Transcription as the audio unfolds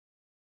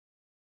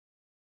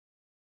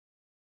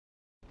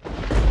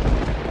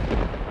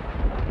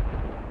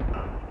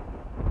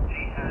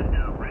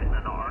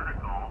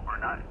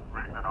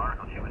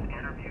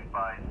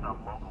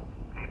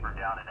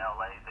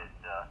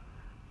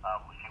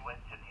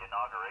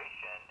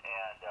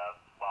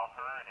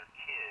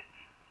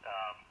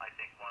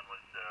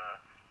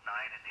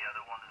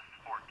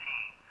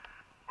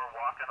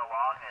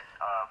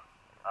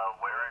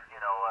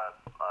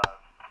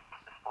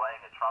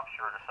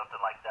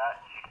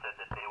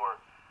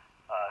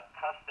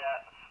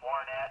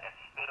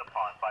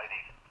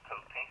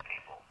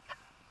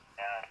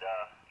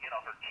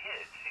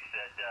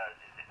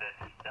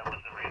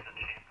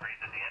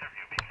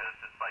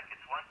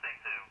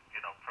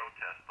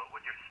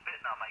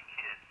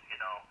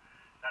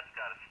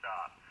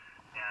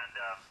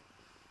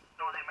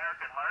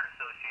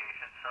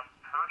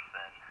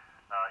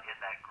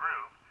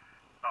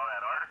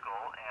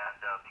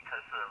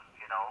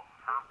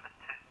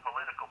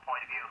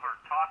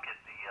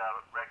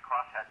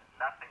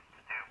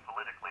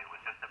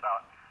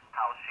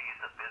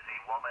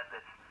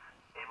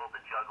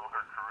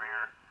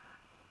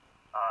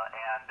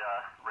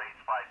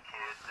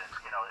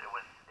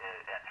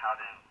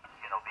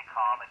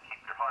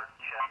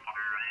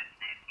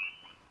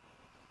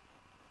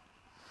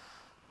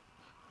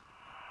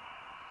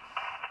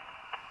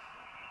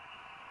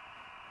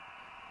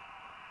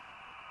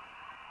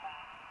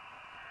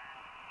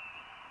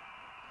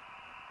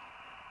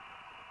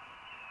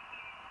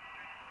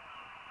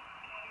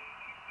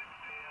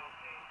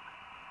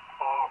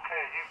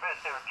Okay, you bet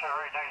there,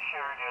 Terry. Nice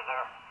hearing you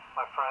there,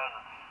 my friend.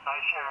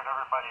 Nice hearing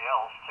everybody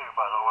else, too,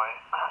 by the way.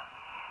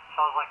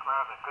 Sounds like we're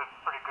having a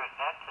pretty good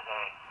net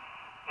today.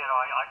 You know,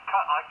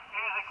 I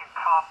usually can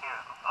copy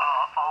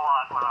a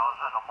lot when I was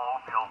in a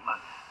mobile,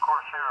 but of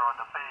course here on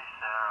the base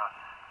there,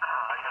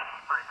 I got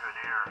some pretty good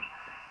ears.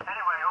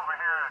 Anyway, over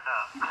here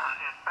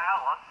in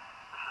Fallon,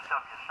 this is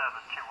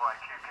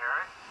W72YQ,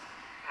 Gary.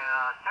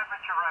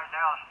 Temperature right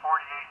now is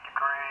 48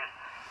 degrees,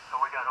 and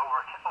we got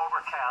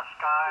overcast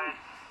skies,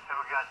 and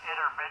we got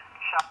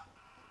intermittent showers.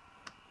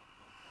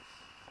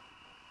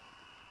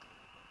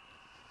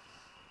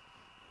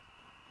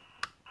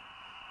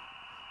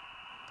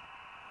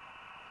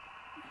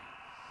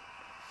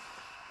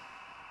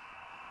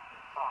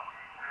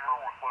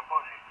 With my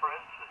buddy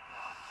friends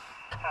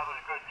and having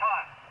a good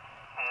time,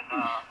 and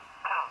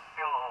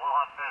feeling a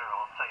lot better,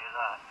 I'll tell you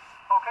that.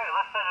 Okay,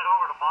 let's send it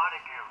over to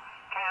Montague.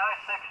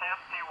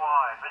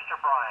 KI6MTY, Mr.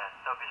 Brian,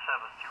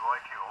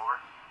 W72YQ, over.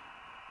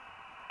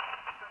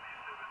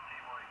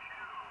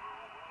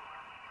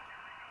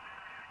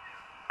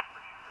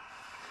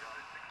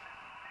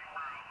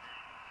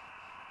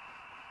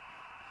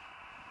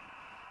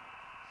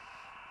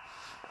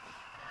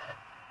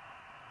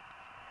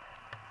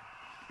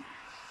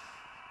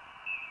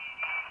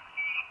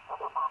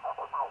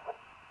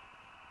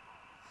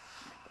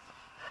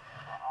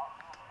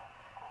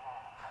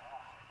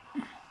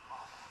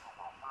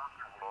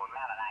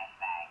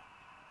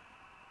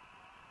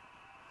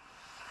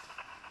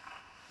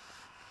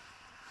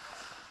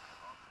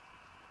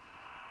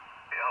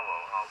 Hello,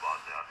 how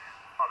about that?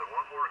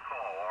 One more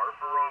call, R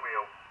for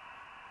Romeo.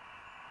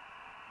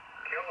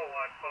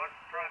 Kilowatt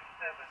Foxtrot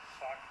 7,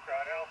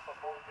 Foxtrot Alpha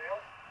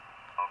Mobile.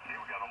 Okay,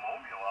 we got a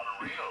mobile out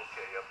of Reno,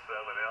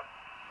 KF7F.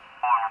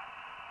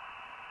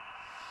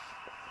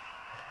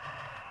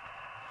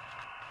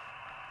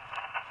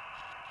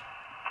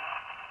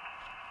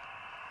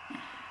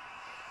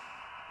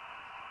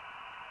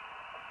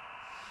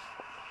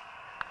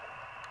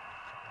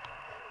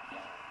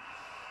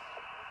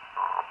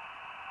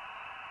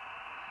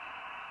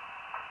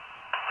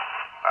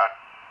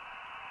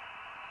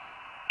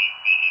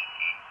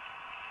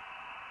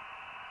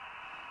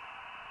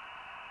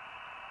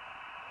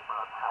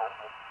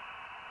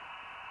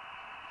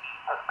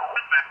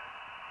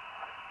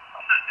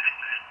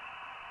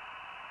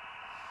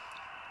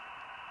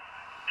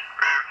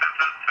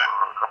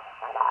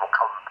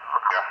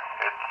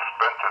 It's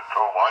spent its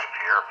whole life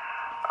here.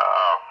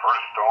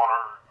 First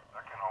owner,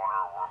 second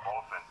owner were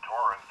both in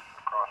Torrance,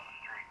 across the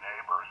street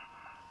neighbors,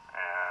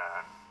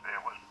 and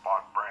it was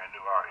bought brand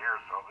new out here,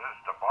 so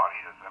the body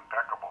is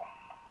impeccable.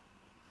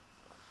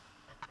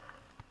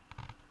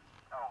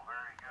 Oh,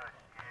 very good.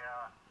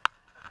 Yeah,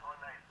 that's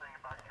one nice thing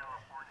about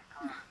California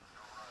cars.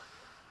 So,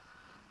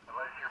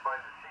 unless you're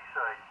by the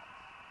seaside.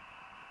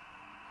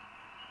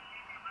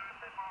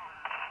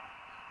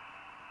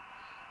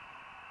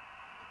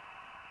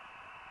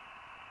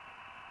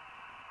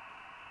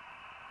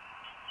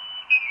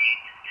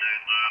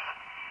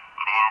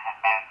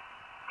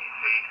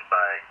 Besieged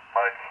by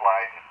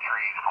mudslides and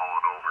trees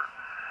falling over.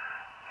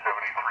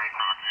 73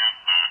 through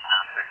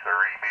 6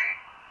 REB.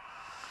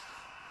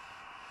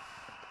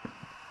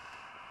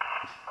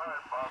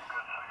 Alright, Bob,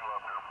 good signal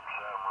up here from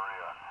Santa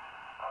Maria.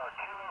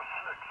 Kilo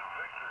 6,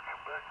 Victor,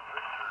 Quebec,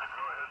 Victor.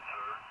 Go ahead,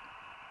 sir.